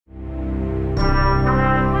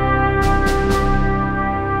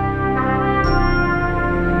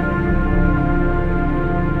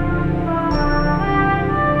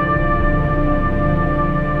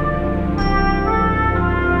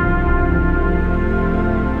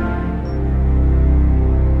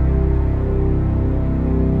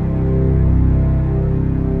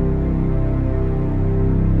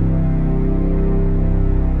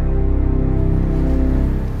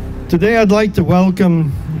Today I'd like to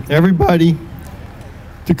welcome everybody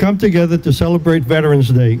to come together to celebrate Veterans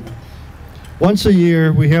Day. Once a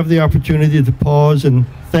year, we have the opportunity to pause and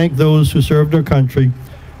thank those who served our country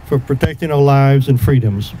for protecting our lives and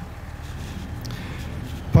freedoms.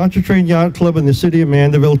 Pontchartrain Yacht Club and the City of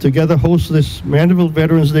Mandeville together host this Mandeville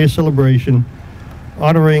Veterans Day celebration,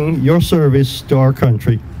 honoring your service to our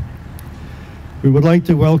country. We would like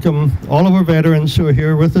to welcome all of our veterans who are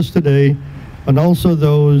here with us today, and also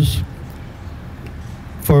those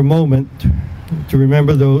for a moment to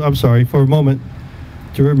remember those,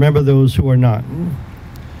 to remember those who are not.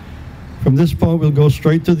 From this point, we'll go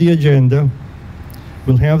straight to the agenda.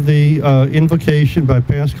 We'll have the invocation by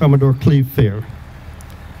past Commodore Cleve Fair.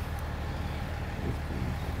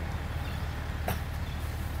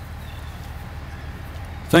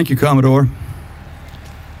 Thank you, Commodore.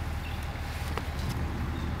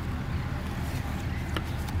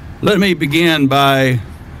 Let me begin by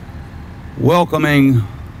welcoming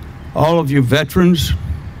all of you veterans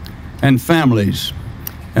and families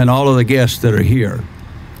and all of the guests that are here.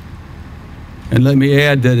 And let me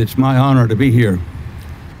add that it's my honor to be here.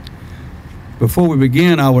 Before we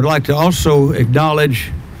begin, I would like to also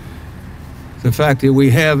acknowledge the fact that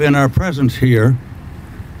we have in our presence here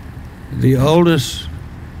the oldest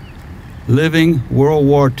living World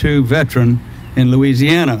War II veteran in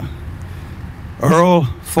Louisiana, Earl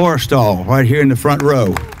Forrestall, right here in the front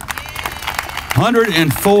row.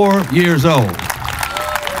 104 years old.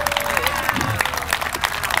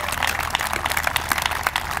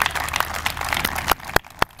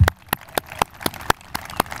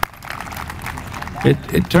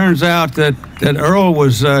 It turns out that Earl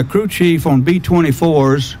was crew chief on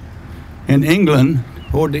B-24s in England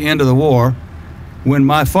toward the end of the war, when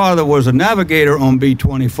my father was a navigator on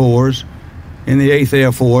B-24s in the 8th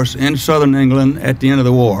Air Force in southern England at the end of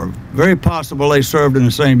the war. Very possible they served in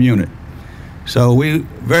the same unit. So we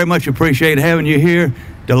very much appreciate having you here.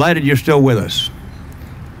 Delighted you're still with us.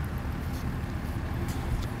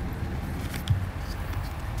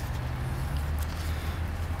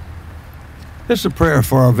 This is a prayer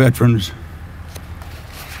for our veterans.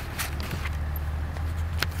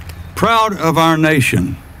 Proud of our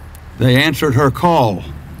nation, they answered her call,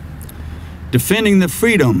 defending the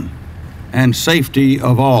freedom and safety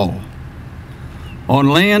of all. On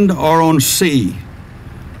land or on sea,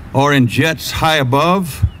 or in jets high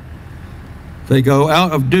above, they go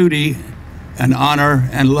out of duty and honor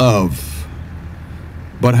and love.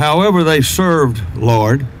 But however they served,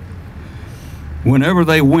 Lord, whenever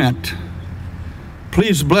they went,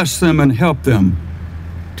 please bless them and help them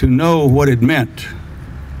to know what it meant,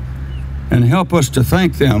 and help us to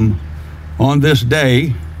thank them on this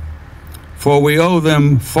day, for we owe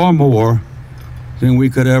them far more than we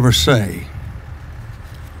could ever say.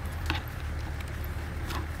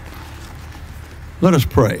 Let us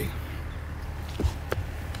pray.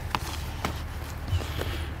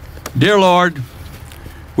 Dear Lord,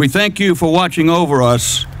 we thank you for watching over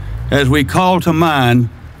us as we call to mind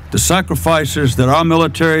the sacrifices that our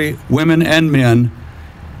military women and men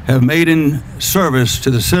have made in service to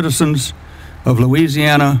the citizens of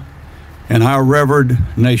Louisiana and our revered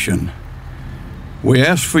nation. We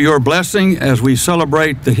ask for your blessing as we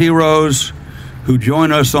celebrate the heroes who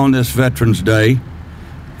join us on this Veterans Day,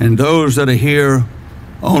 and those that are here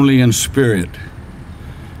only in spirit.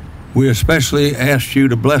 We especially ask you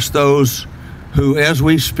to bless those who, as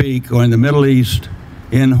we speak, are in the Middle East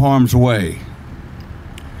in harm's way.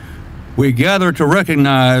 We gather to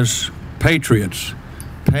recognize patriots,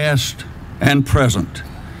 past and present,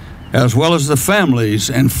 as well as the families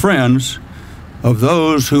and friends of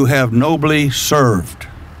those who have nobly served.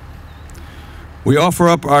 We offer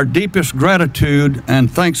up our deepest gratitude and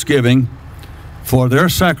thanksgiving for their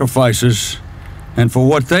sacrifices and for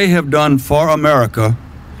what they have done for America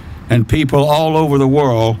and people all over the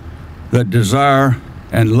world that desire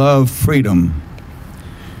and love freedom.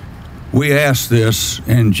 We ask this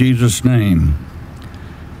in Jesus' name.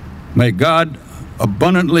 May God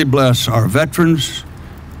abundantly bless our veterans,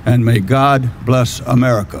 and may God bless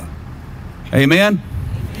America. Amen?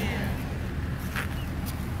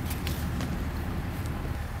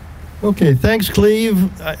 Okay, thanks,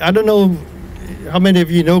 Cleve. I don't know how many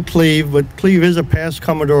of you know Cleve, but Cleve is a past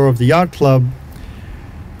Commodore of the Yacht Club.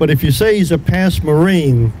 But if you say he's a past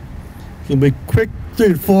Marine, he'll be quick to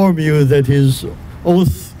inform you that his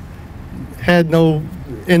oath had no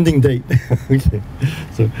ending date. Okay.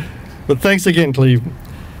 But thanks again, Cleve.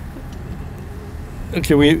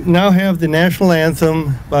 Okay, we now have the national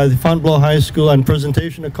anthem by the Fontainebleau High School and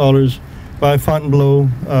presentation of colors by Fontainebleau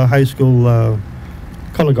High School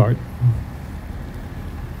color guard.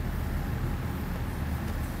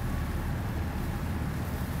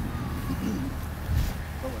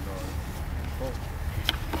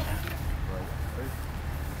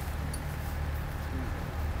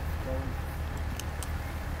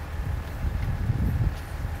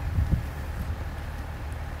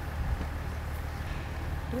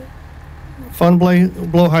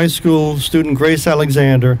 Fontainebleau High School student Grace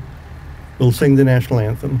Alexander will sing the national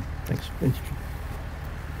anthem. Thanks. Thanks.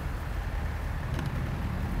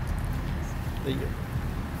 There you go.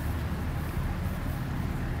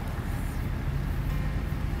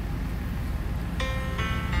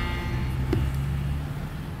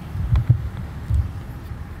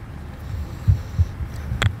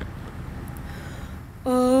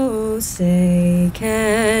 Oh, say,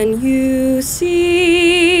 can you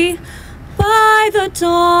see by the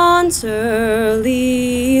dawn's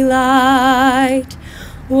early light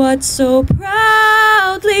what so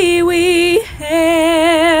proudly we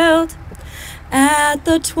hailed at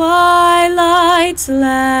the twilight's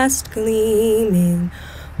last gleaming,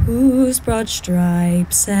 whose broad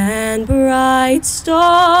stripes and bright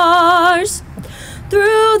stars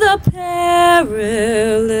through the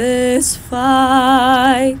perilous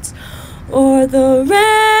fight o'er the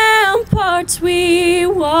ramparts we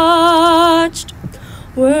watched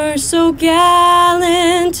were so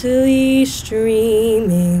gallantly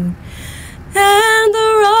streaming, and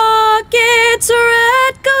the rocket's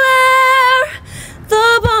red glare,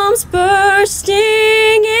 the bombs bursting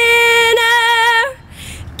in air,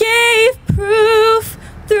 gave proof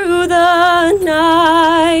through the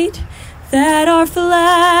night that our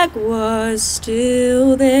flag was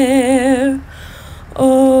still there.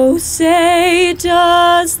 Oh, say,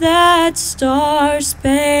 does that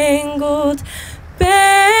star-spangled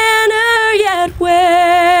banner yet wave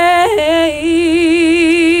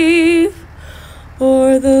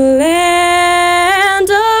o'er the land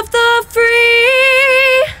of the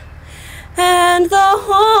free and the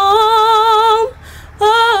home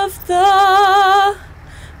of the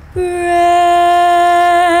brave?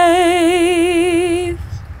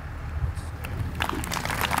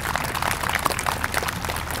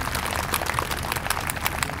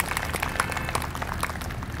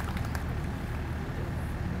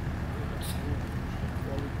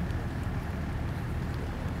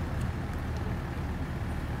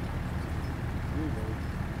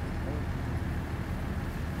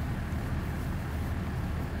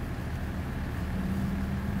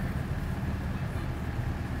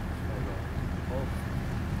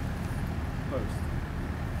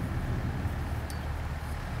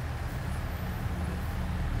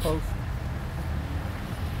 Post.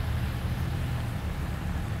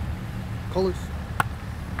 Colors.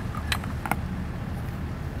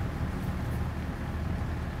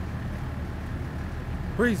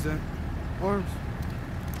 Present. Arms.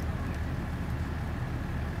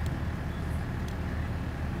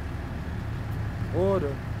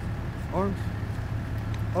 Order. Arms.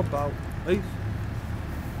 About. Ace.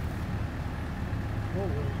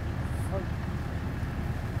 Forward. Arms.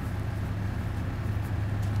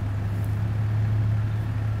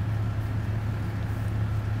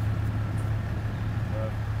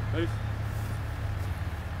 Ace.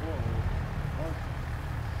 Forward. Arms.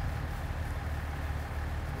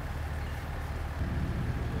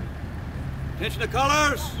 Attention to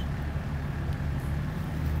colors.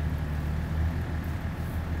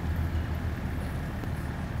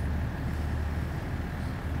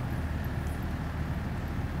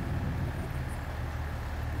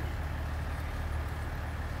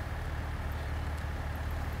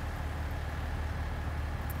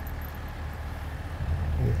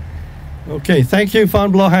 Okay, thank you,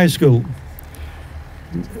 Fontainebleau High School.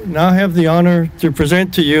 Now I have the honor to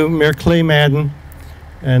present to you Mayor Clay Madden,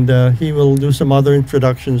 and he will do some other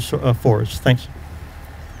introductions for us. Thanks.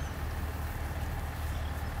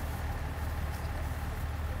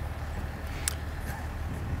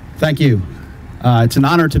 Thank you. It's an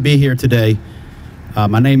honor to be here today.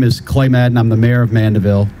 My name is Clay Madden. I'm the mayor of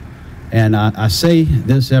Mandeville, and I say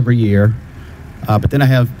this every year, but then I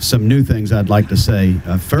have some new things I'd like to say.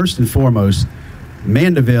 First and foremost,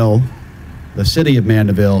 Mandeville, the city of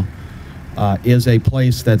Mandeville, is a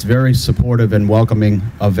place that's very supportive and welcoming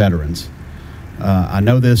of veterans. I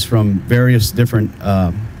know this from various different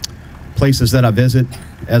places that I visit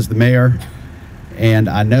as the mayor, and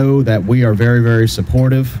I know that we are very, very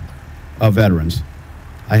supportive of veterans.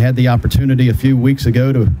 I had the opportunity a few weeks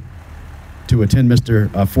ago to attend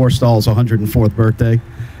Mr. Forstall's 104th birthday,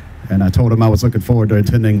 and I told him I was looking forward to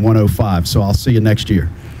attending 105, so I'll see you next year.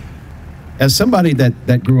 As somebody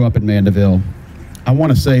that grew up in Mandeville, I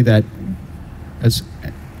want to say that as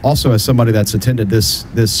somebody that's attended this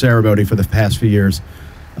ceremony for the past few years,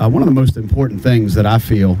 one of the most important things that I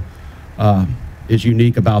feel is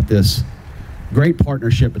unique about this great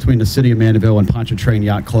partnership between the City of Mandeville and Pontchartrain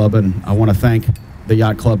Yacht Club, and I want to thank the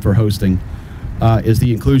Yacht Club for hosting, is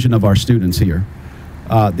the inclusion of our students here.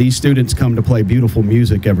 These students come to play beautiful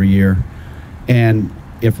music every year, and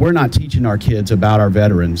if we're not teaching our kids about our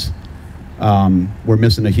veterans, we're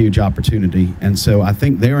missing a huge opportunity. And so I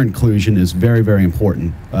think their inclusion is very, very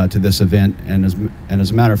important to this event, and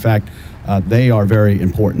as a matter of fact, they are very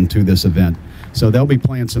important to this event. So they'll be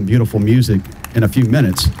playing some beautiful music in a few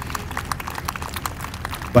minutes.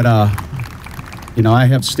 But you know, I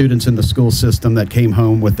have students in the school system that came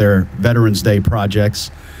home with their Veterans Day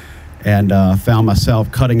projects, and found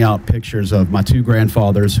myself cutting out pictures of my two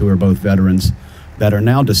grandfathers who are both veterans that are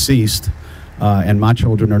now deceased, and my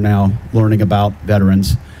children are now learning about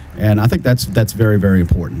veterans, and I think that's very, very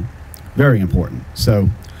important, very important. So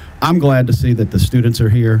I'm glad to see that the students are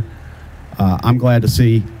here. I'm glad to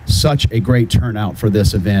see such a great turnout for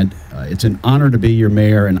this event. It's an honor to be your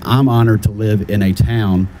mayor, and I'm honored to live in a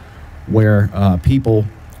town where people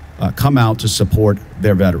come out to support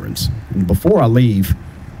their veterans. And before I leave,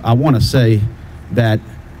 I want to say that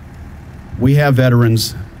we have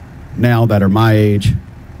veterans now that are my age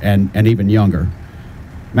and even younger.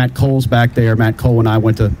 Matt Cole's back there. Matt Cole and I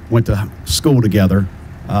went to school together.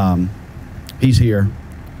 He's here.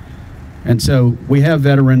 And so we have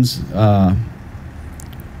veterans,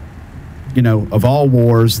 you know, of all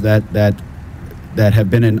wars that have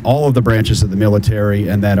been in all of the branches of the military,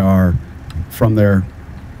 and that are from their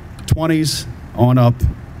 20s on up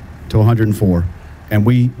to 104. And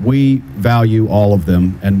we value all of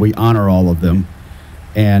them, and we honor all of them.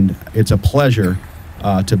 And it's a pleasure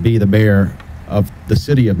to be the mayor of the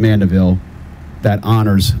city of Mandeville that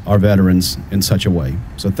honors our veterans in such a way.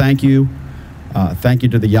 So thank you. Thank you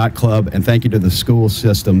to the Yacht Club, and thank you to the school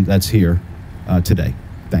system that's here today.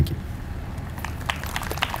 Thank you.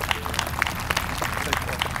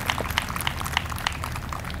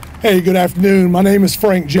 Hey, good afternoon. My name is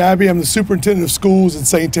Frank Jabby. I'm the superintendent of schools in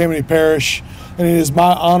St. Tammany Parish, and it is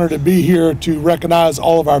my honor to be here to recognize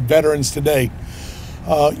all of our veterans today.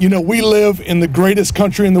 You know, we live in the greatest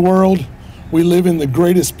country in the world. We live in the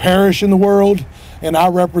greatest parish in the world, and I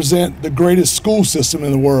represent the greatest school system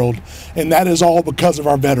in the world, and that is all because of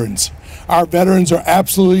our veterans. Our veterans are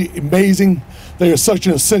absolutely amazing. They are such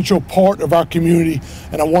an essential part of our community,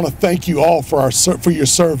 and I want to thank you all for your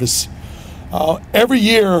service. Every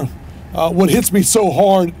year, what hits me so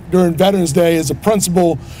hard during Veterans Day, as a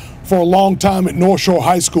principal for a long time at North Shore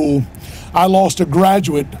High School, I lost a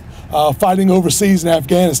graduate fighting overseas in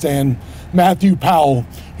Afghanistan, Matthew Powell,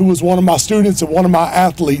 who was one of my students and one of my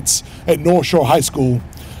athletes at North Shore High School.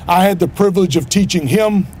 I had the privilege of teaching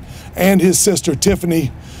him and his sister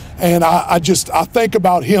Tiffany, and I think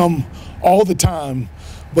about him all the time,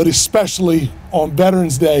 but especially on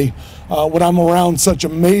Veterans Day, when I'm around such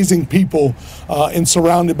amazing people and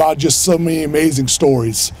surrounded by just so many amazing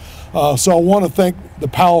stories. So I want to thank the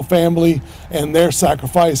Powell family and their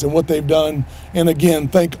sacrifice and what they've done. And again,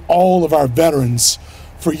 thank all of our veterans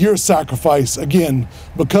for your sacrifice. Again,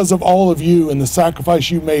 because of all of you and the sacrifice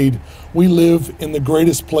you made, we live in the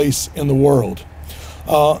greatest place in the world.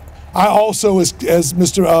 I also, as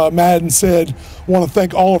Mr. Madden said, want to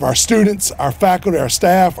thank all of our students, our faculty, our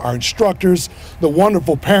staff, our instructors, the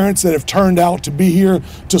wonderful parents that have turned out to be here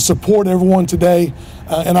to support everyone today.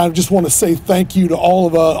 And I just want to say thank you to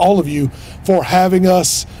all of you for having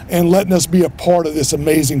us and letting us be a part of this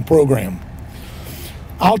amazing program.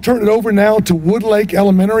 I'll turn it over now to Woodlake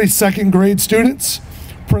Elementary second grade students.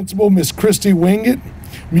 Principal, Miss Christy Wingett,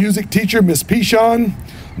 music teacher, Miss Pichon.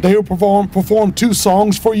 They will perform two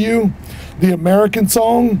songs for you, the American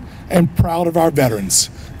song and Proud of Our Veterans.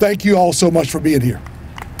 Thank you all so much for being here.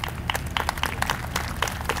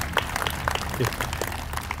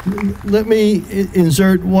 Let me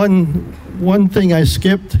insert one thing I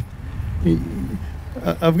skipped.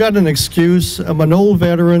 I've got an excuse. I'm an old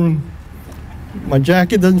veteran. My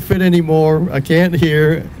jacket doesn't fit anymore. I can't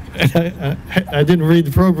hear. I didn't read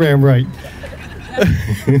the program right.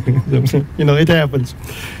 You know, it happens.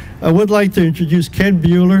 I would like to introduce Ken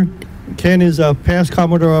Bueller. Ken is a past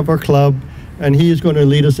Commodore of our club, and he is going to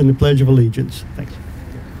lead us in the Pledge of Allegiance. Thanks.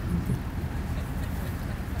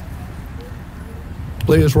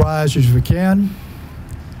 Please rise as you can.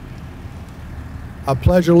 I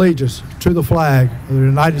pledge allegiance to the flag of the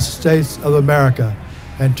United States of America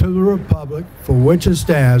and to the republic for which it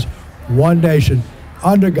stands, one nation,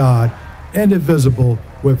 under God, indivisible,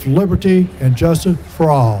 with liberty and justice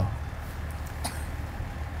for all.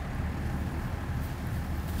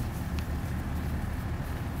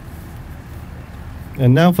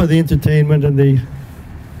 And now for the entertainment and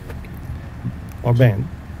our band.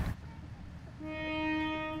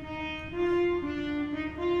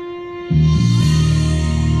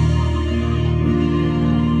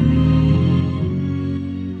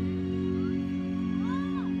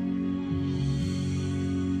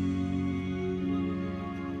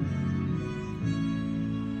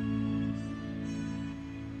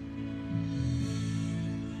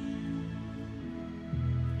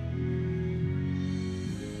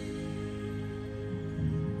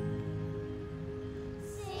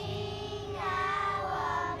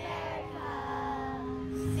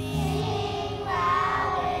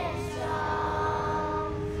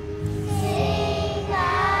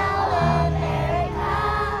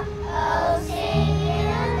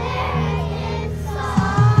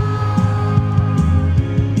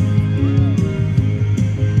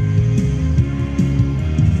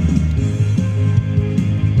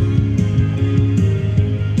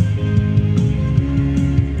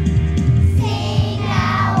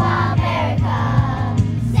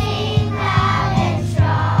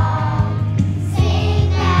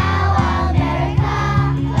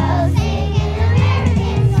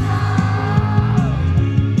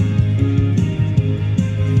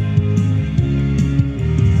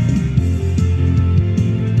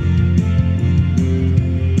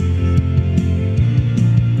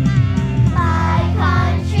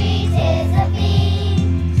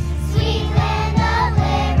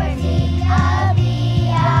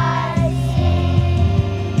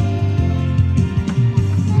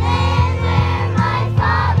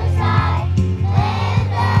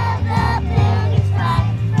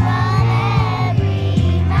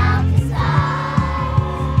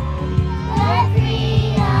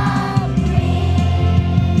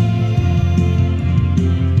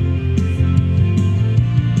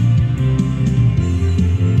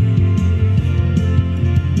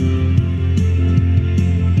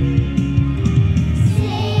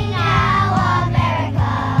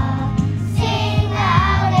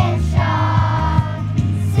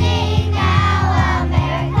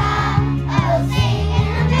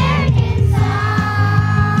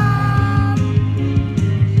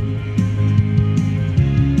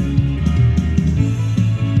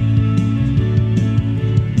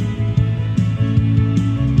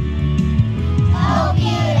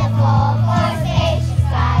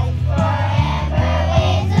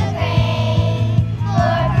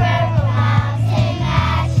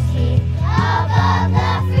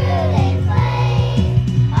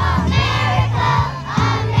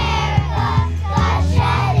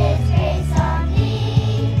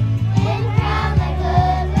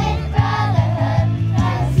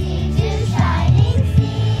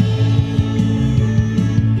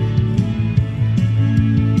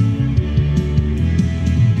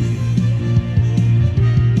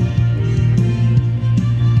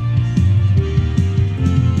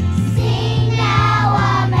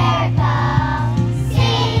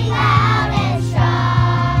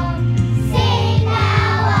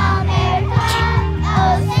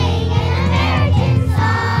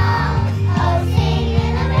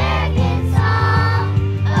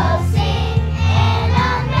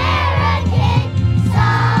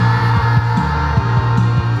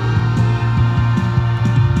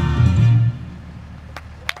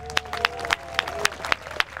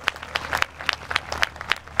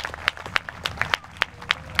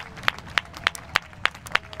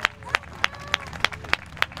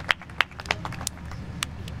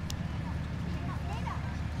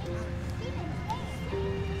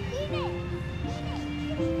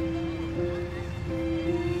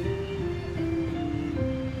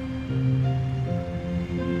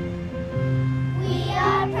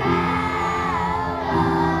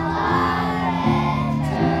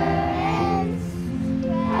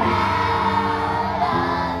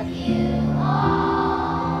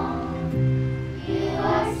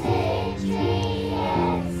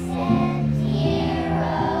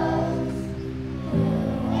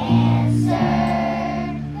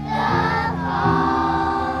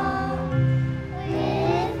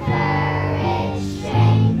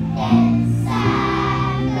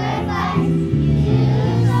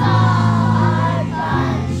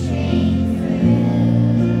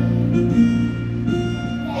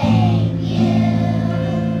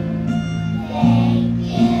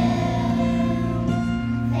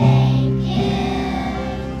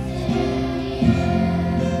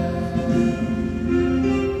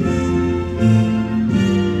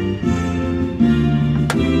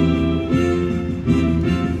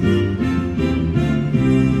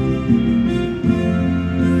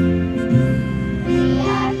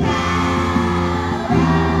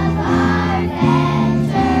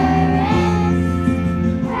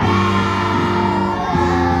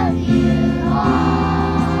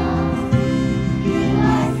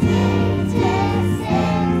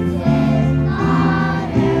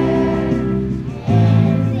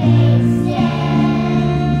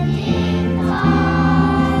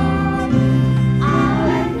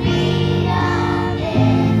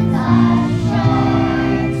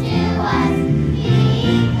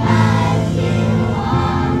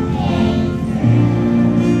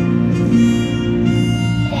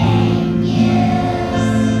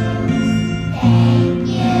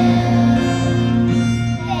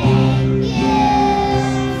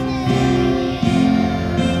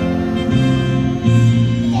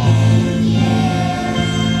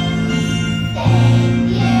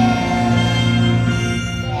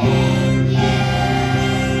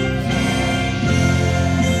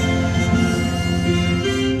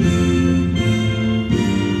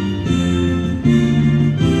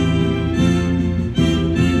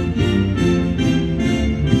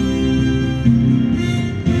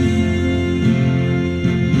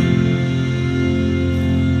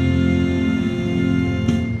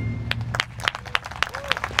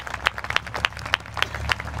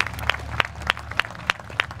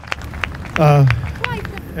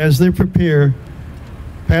 As they prepare,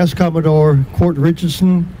 past Commodore Court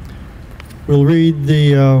Richardson will read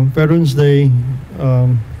the Veterans Day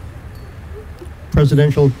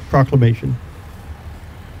Presidential Proclamation.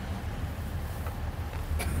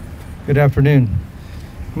 Good afternoon.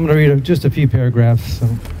 I'm going to read just a few paragraphs.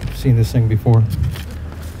 I've seen this thing before.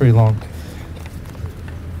 Pretty long.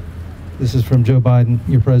 This is from Joe Biden,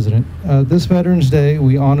 your president. This Veterans Day,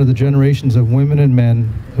 we honor the generations of women and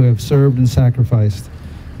men who have served and sacrificed,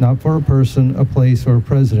 not for a person, a place, or a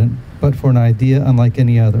president, but for an idea unlike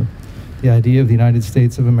any other, the idea of the United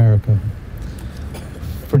States of America.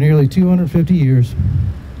 For nearly 250 years,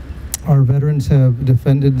 our veterans have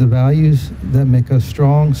defended the values that make us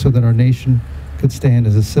strong so that our nation could stand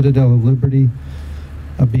as a citadel of liberty,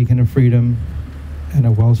 a beacon of freedom, and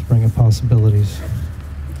a wellspring of possibilities.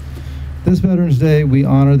 This Veterans Day, we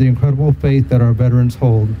honor the incredible faith that our veterans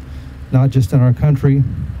hold, not just in our country,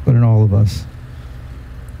 but in all of us.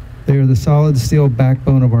 They are the solid steel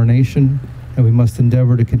backbone of our nation, and we must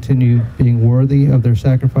endeavor to continue being worthy of their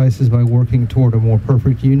sacrifices by working toward a more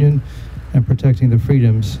perfect union and protecting the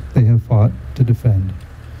freedoms they have fought to defend.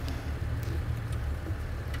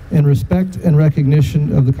 In respect and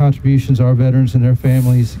recognition of the contributions our veterans and their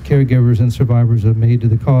families, caregivers, and survivors have made to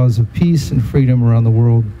the cause of peace and freedom around the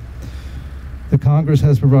world, the Congress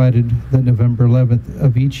has provided that November 11th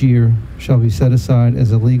of each year shall be set aside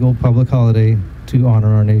as a legal public holiday to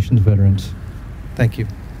honor our nation's veterans. Thank you.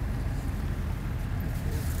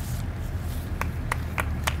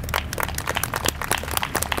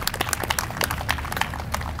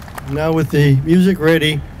 Now with the music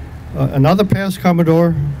ready, another past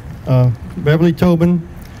Commodore, Beverly Tobin,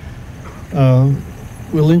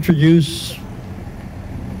 will introduce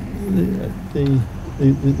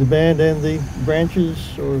the band and the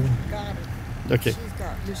branches, or? Got it. Okay. She's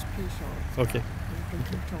got this piece on. Okay.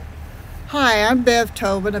 Hi, I'm Bev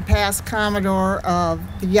Tobin, a past Commodore of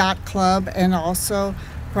the Yacht Club, and also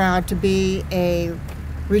proud to be a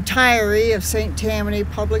retiree of St. Tammany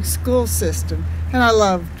Public School System, and I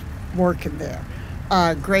loved working there.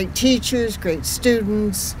 Great teachers, great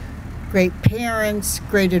students, great parents,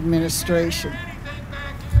 great administration.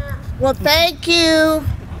 Well, thank you.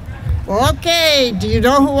 Okay, do you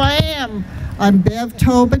know who I am? I'm Bev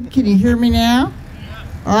Tobin. Can you hear me now?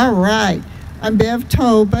 All right. I'm Bev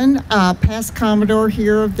Tobin, past Commodore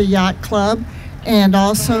here of the Yacht Club, and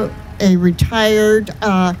also a retired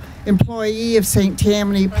employee of St.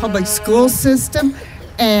 Tammany Public School System,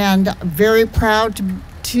 and very proud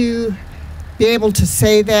to be able to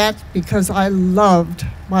say that because I loved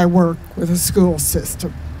my work with the school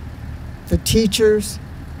system. The teachers,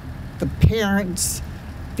 the parents,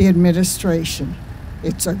 the administration.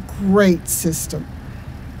 It's a great system.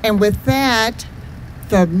 And with that,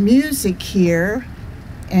 the music here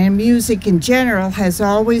and music in general has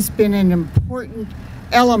always been an important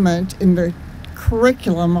element in the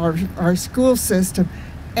curriculum of our school system.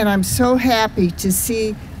 And I'm so happy to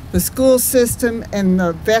see the school system and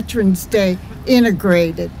the Veterans Day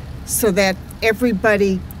integrated so that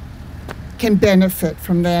everybody can benefit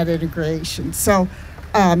from that integration. So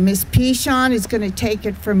Ms. Pichon is going to take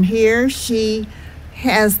it from here. She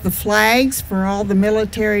has the flags for all the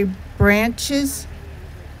military branches.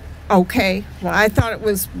 Okay, well, I thought it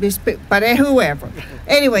was Miss, but whoever.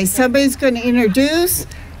 Anyway, somebody's going to introduce,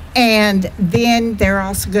 and then they're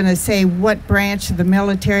also going to say what branch of the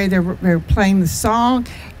military they're playing the song,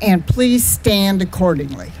 and please stand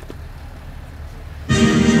accordingly.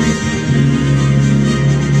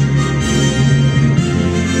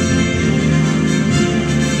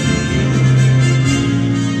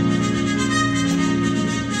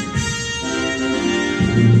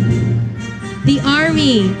 The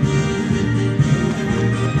Army.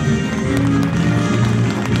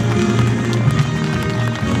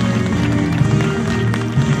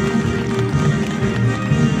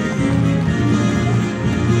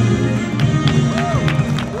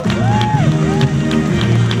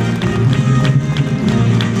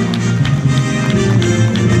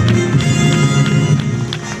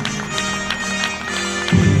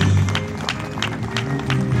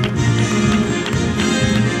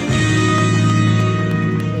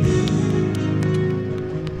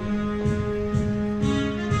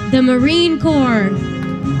 The Marine Corps.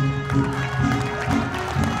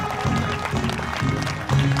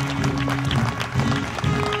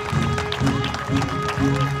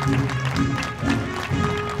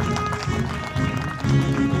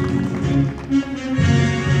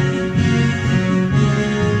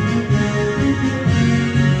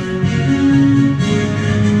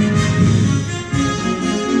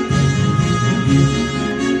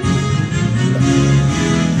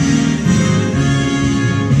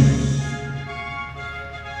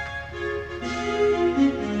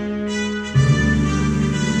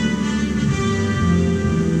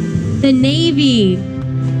 the Navy.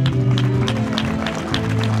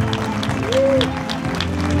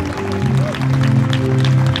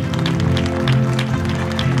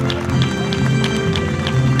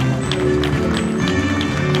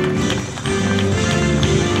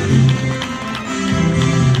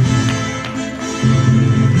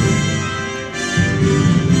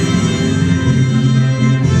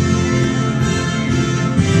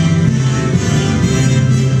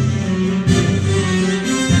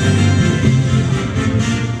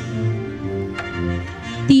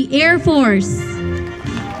 The Air Force.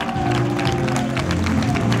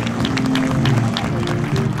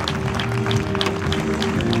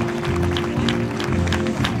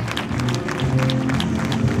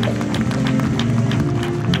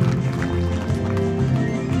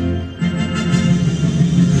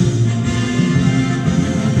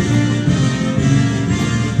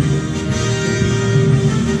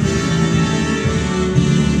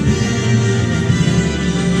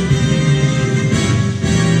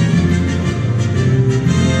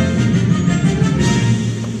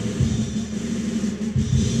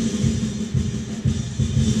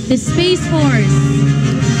 The Space Force.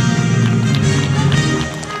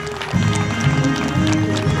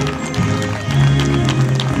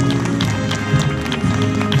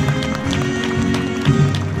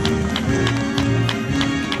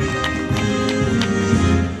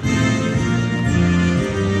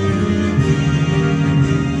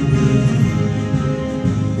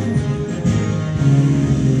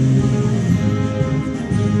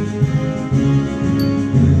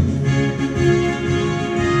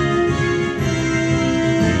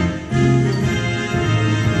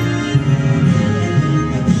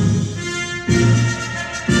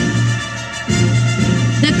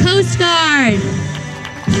 The Coast Guard.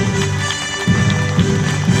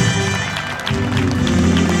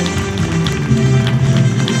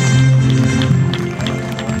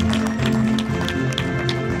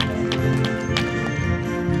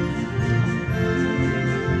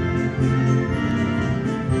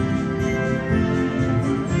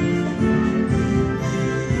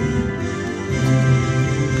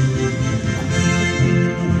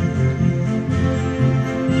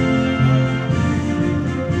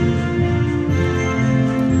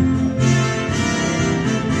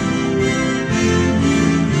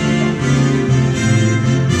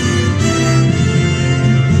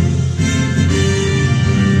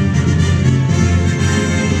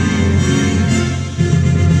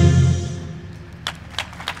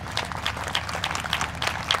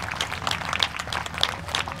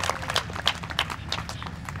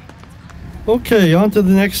 Okay, on to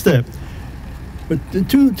the next step. But the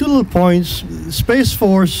two little points. Space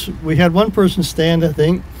Force, we had one person stand, I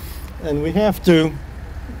think, and we have to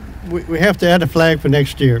add a flag for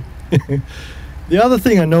next year. The other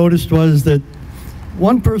thing I noticed was that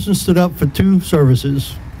one person stood up for two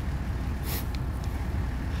services.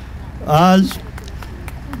 Oz,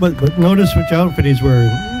 but notice which outfit he's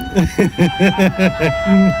wearing.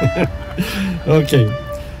 Okay.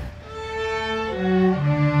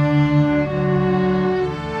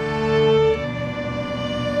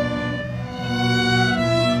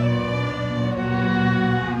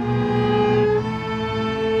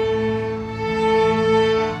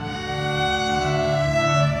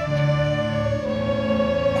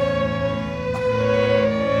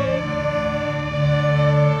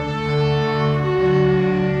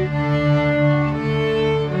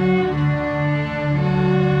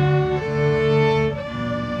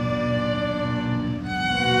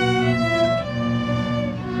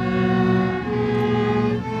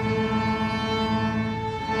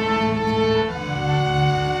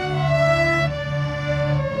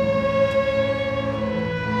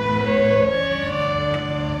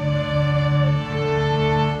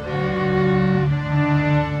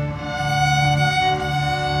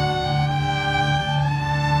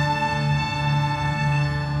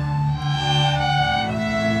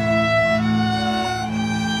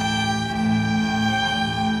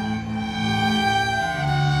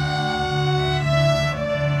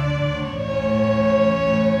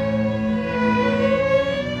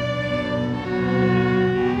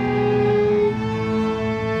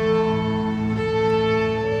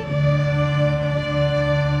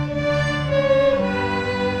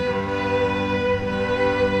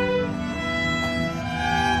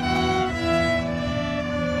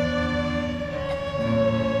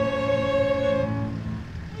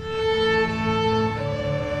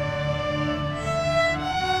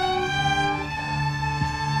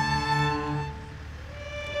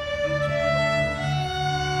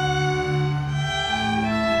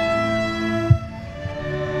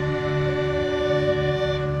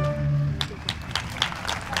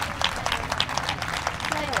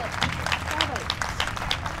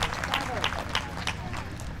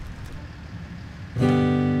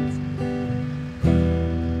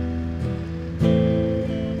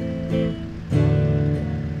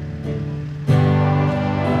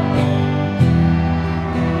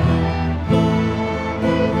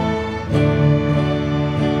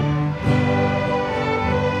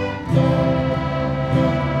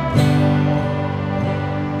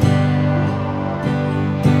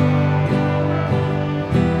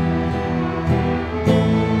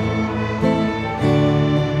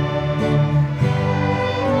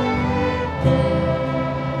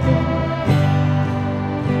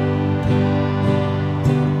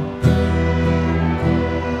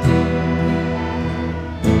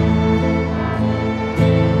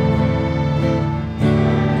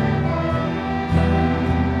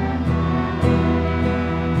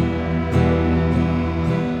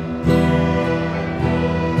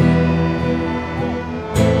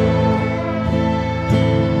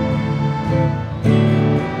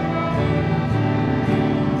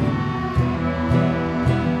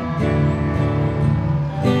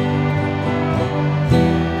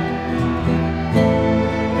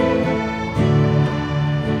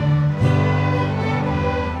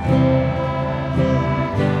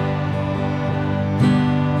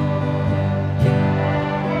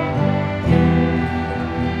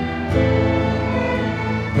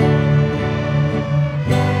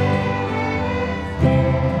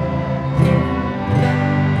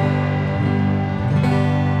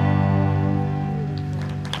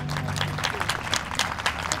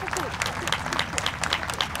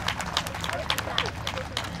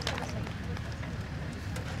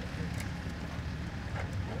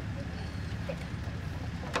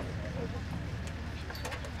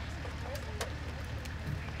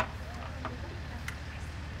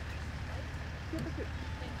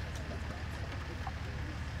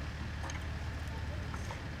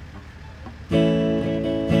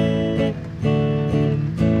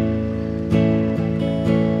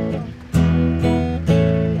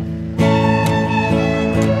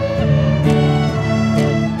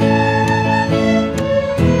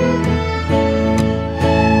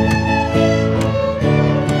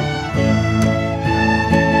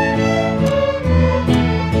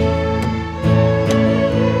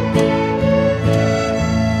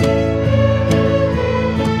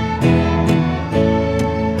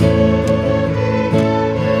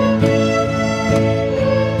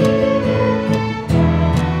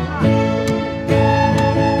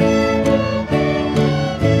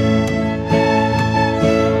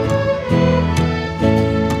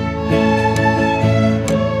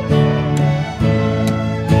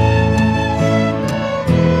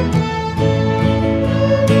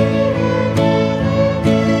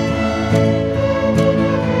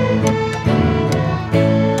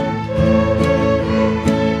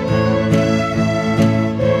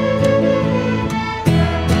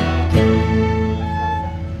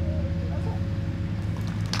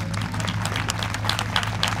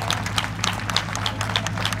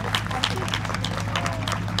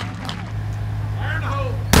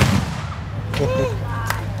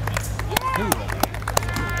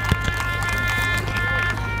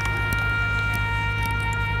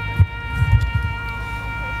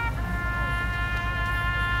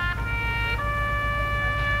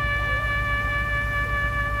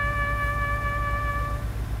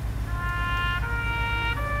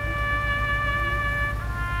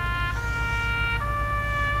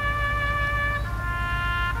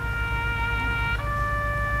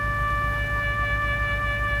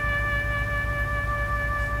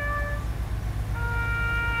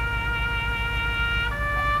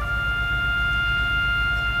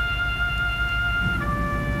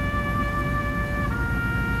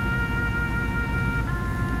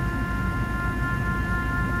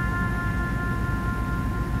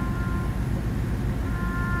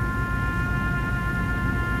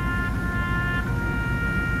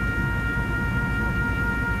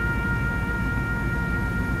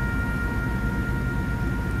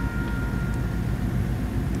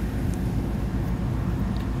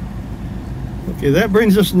 Okay, that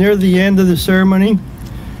brings us near the end of the ceremony.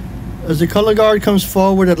 As the color guard comes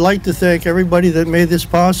forward, I'd like to thank everybody that made this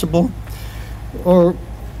possible. Our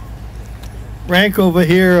rank over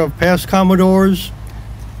here of past Commodores,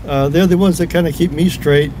 they're the ones that kind of keep me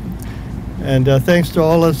straight. And thanks to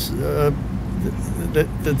all us that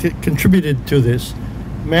contributed to this.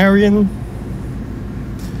 Marion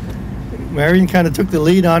kind of took the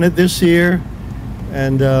lead on it this year,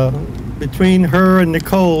 and between her and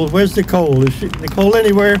Nicole, where's Nicole? Is Nicole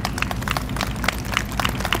anywhere?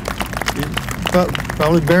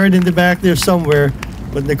 Probably buried in the back there somewhere,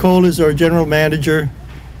 but Nicole is our general manager,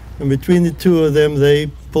 and between the two of them,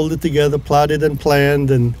 they pulled it together, plotted and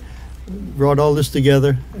planned, and brought all this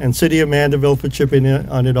together, and City of Mandeville for chipping in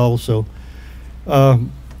on it also. Where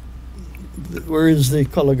is the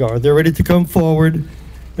color guard? They're ready to come forward,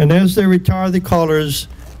 and as they retire the colors,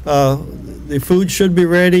 the food should be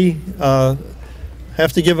ready.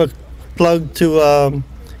 Have to give a plug to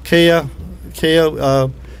Kea. Kea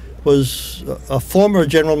was a former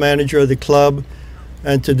general manager of the club,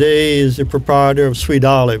 and today is the proprietor of Sweet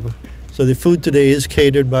Olive. So the food today is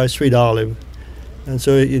catered by Sweet Olive, and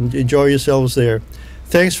so enjoy yourselves there.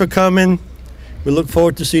 Thanks for coming. We look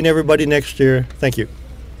forward to seeing everybody next year. Thank you.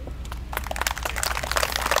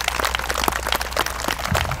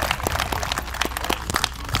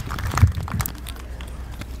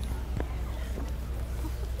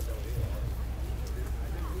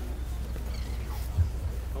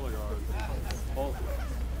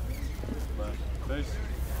 Face.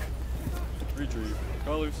 Retrieve.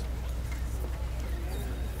 Colors.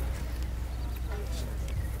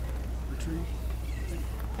 Retrieve.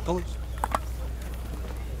 Colors.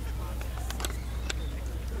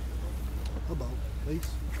 About face.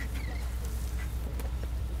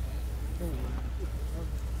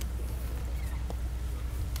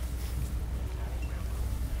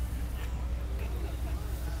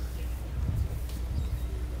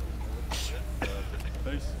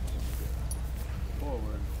 Face.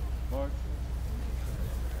 Forward. March.